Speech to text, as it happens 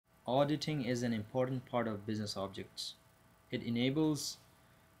Auditing is an important part of business objects. It enables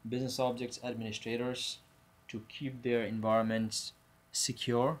business objects administrators to keep their environments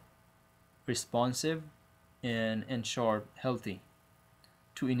secure, responsive, and in short, healthy.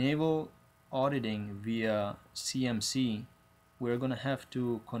 To enable auditing via CMC, we're going to have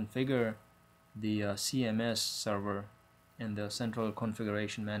to configure the CMS server in the central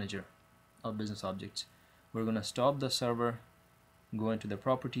configuration manager of business objects. We're going to stop the server, go into the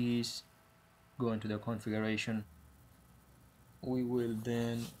properties, go into the configuration. We will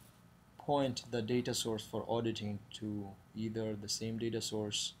then point the data source for auditing to either the same data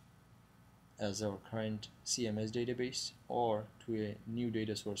source as our current CMS database or to a new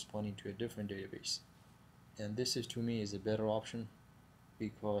data source pointing to a different database. And this is, to me, is a better option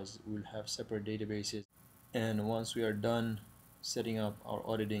because we'll have separate databases. And once we are done setting up our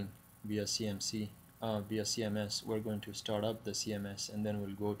auditing via via CMS, we're going to start up the CMS and then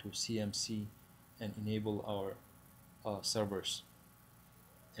we'll go to CMC and enable our servers.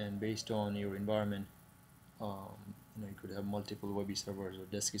 And based on your environment, you could have multiple Webby servers or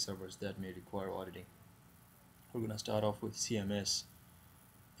Desky servers that may require auditing. We're going to start off with CMS,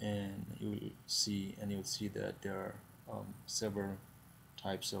 and you'll see that there are several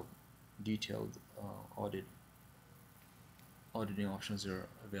types of detailed auditing options are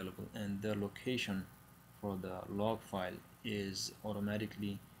available, and the location for the log file is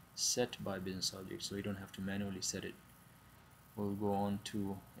automatically set by business object, so you don't have to manually set it. We'll go on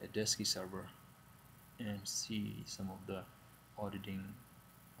to a Desky server and see some of the auditing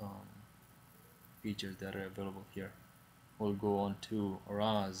features that are available here. We'll go on to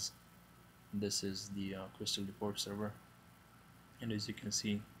RAS. This is the Crystal Report server, and as you can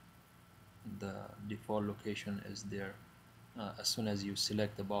see, the default location is there. As soon as you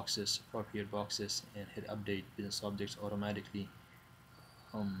select the boxes, appropriate boxes, and hit update, business objects automatically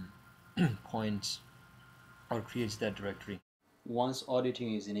points or creates that directory. Once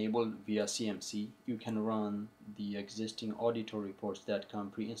auditing is enabled via CMC, you can run the existing auditor reports that come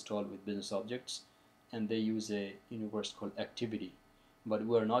pre-installed with business objects, and they use a universe called activity. But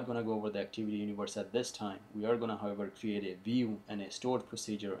we're not going to go over the activity universe at this time. We are going to, however, create a view and a stored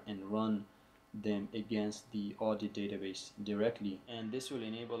procedure and run them against the audit database directly, and this will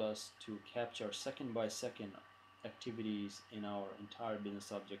enable us to capture second by second activities in our entire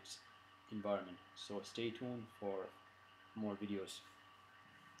business objects environment. So stay tuned for more videos.